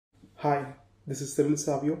Hi, this is Cyril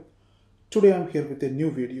Savio. Today I'm here with a new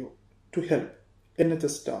video to help NHS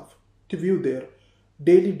staff to view their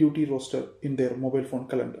daily duty roster in their mobile phone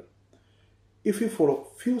calendar. If you follow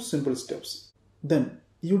few simple steps, then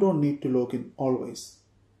you don't need to log in always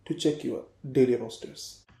to check your daily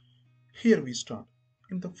rosters. Here we start.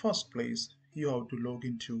 In the first place, you have to log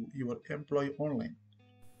into your employee online.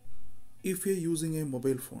 If you're using a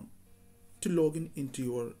mobile phone to log in into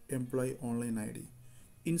your employee online ID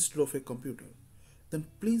instead of a computer, then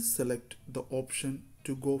please select the option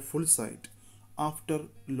to go full site after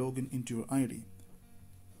login into your ID.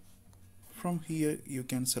 From here you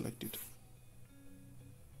can select it.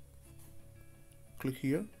 Click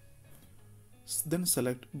here, then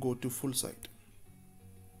select go to full site.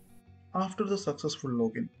 After the successful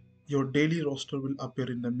login, your daily roster will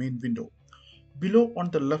appear in the main window. Below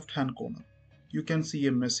on the left hand corner, you can see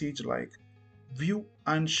a message like view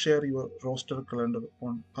and share your roster calendar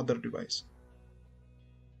on other device.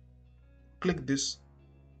 Click this,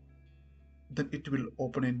 then it will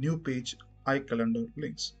open a new page iCalendar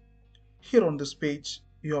links. Here on this page,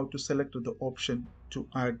 you have to select the option to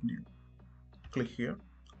add new. Click here.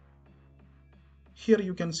 Here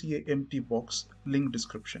you can see an empty box link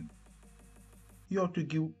description. You have to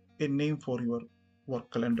give a name for your work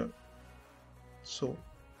calendar. So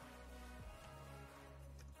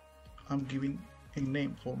I'm giving a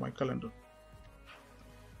name for my calendar.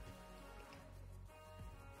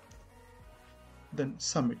 Then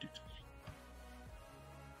submit it.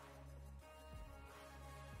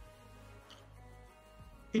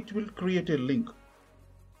 It will create a link.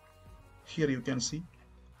 Here you can see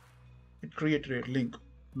it created a link,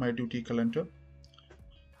 my duty calendar.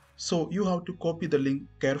 So you have to copy the link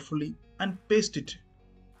carefully and paste it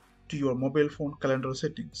to your mobile phone calendar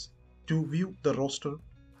settings to view the roster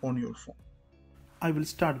on your phone. I will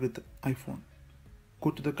start with iPhone. Go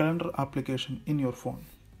to the calendar application in your phone.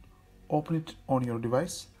 Open it on your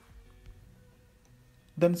device.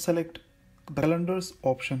 Then select the calendars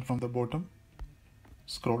option from the bottom.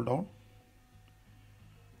 Scroll down.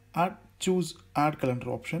 Choose add calendar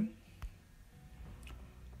option.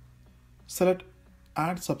 Select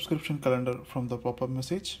add subscription calendar from the pop-up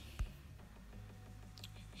message.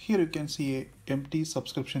 Here you can see a empty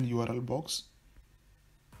subscription URL box.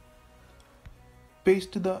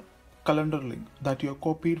 Paste the calendar link that you have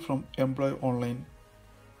copied from Employee Online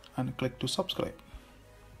and click to subscribe.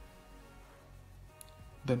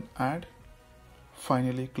 Then add.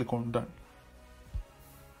 Finally click on done.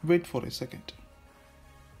 Wait for a second.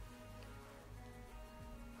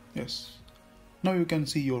 Yes. Now you can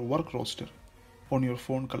see your work roster on your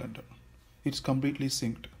phone calendar. It's completely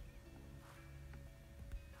synced.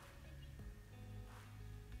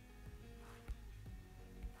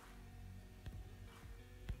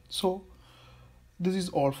 So this is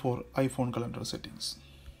all for iPhone calendar settings.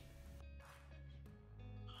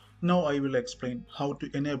 Now I will explain how to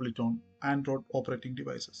enable it on Android operating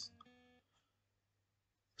devices.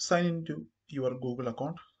 Sign into your Google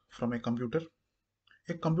account from a computer.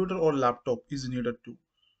 A computer or laptop is needed to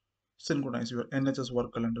synchronize your NHS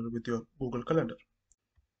work calendar with your Google Calendar.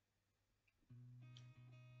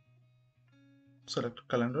 Select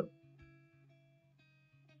Calendar.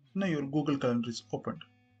 Now your Google Calendar is opened.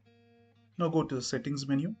 Now go to the Settings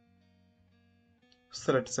menu.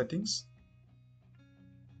 Select Settings.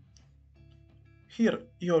 Here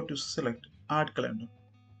you have to select Add Calendar.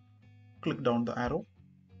 Click down the arrow.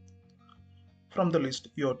 From the list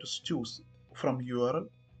you have to choose from URL.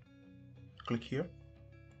 Click here.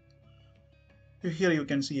 Here you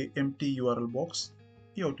can see an empty URL box.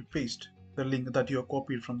 You have to paste the link that you have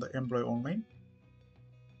copied from the Employee Online.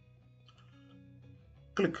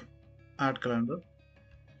 Click Add Calendar.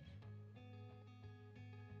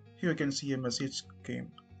 Here you can see a message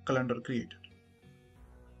came, calendar created.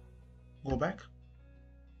 Go back.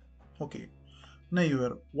 Okay. Now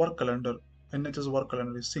your work calendar, NHS work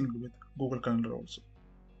calendar is synced with Google Calendar also.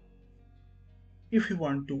 If you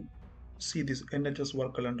want to see this NHS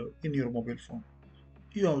work calendar in your mobile phone,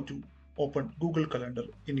 you have to open Google Calendar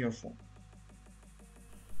in your phone.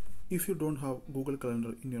 If you don't have Google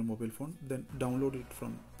Calendar in your mobile phone, then download it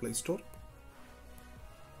from Play Store.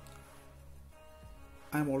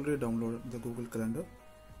 I am already downloaded the Google Calendar,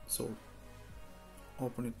 so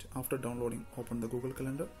open it. After downloading, open the Google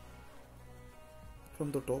Calendar.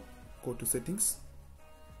 From the top, go to Settings.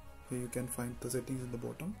 Here you can find the settings in the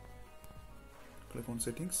bottom. Click on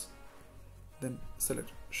Settings, then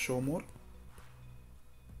select Show More.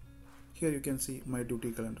 Here you can see My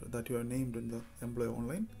Duty Calendar that you are named in the Employee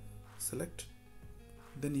Online. Select.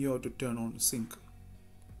 Then you have to turn on Sync.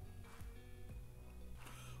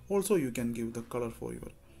 Also you can give the color for your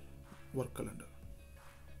work calendar.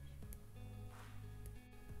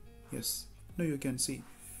 Yes, now you can see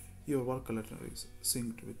your work calendar is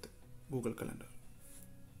synced with Google Calendar.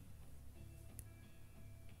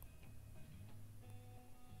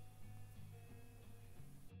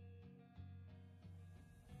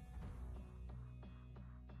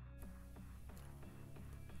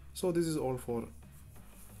 So this is all for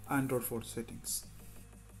Android phone settings.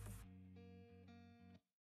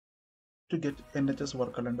 To get NHS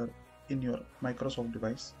work calendar in your Microsoft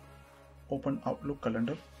device, open Outlook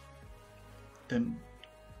calendar, then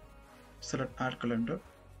select add calendar.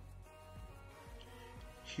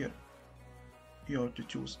 Here you have to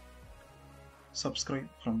choose subscribe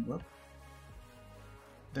from web,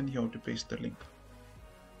 then you have to paste the link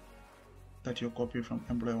that you copy from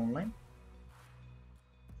Employee Online.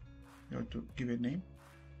 You have to give a name,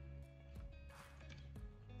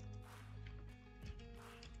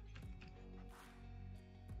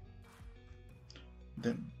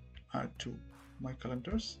 then add to my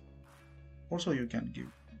calendars. Also you can give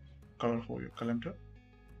color for your calendar,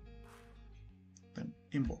 then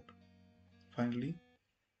import. Finally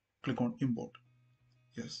click on import.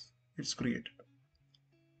 Yes, it's created.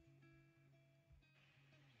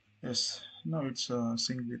 Yes, now it's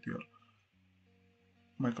synced with your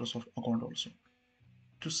Microsoft account also.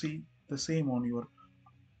 To see the same on your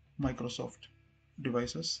Microsoft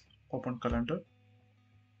devices, open calendar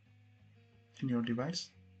in your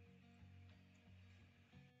device.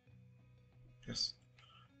 Yes,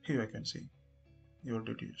 here I can see your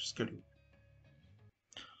duty schedule.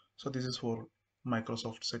 So this is for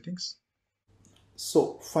Microsoft settings.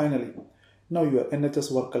 So finally, now your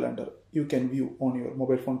NHS work calendar you can view on your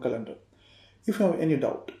mobile phone calendar. If you have any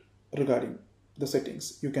doubt regarding the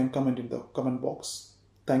settings, you can comment in the comment box.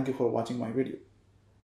 Thank you for watching my video.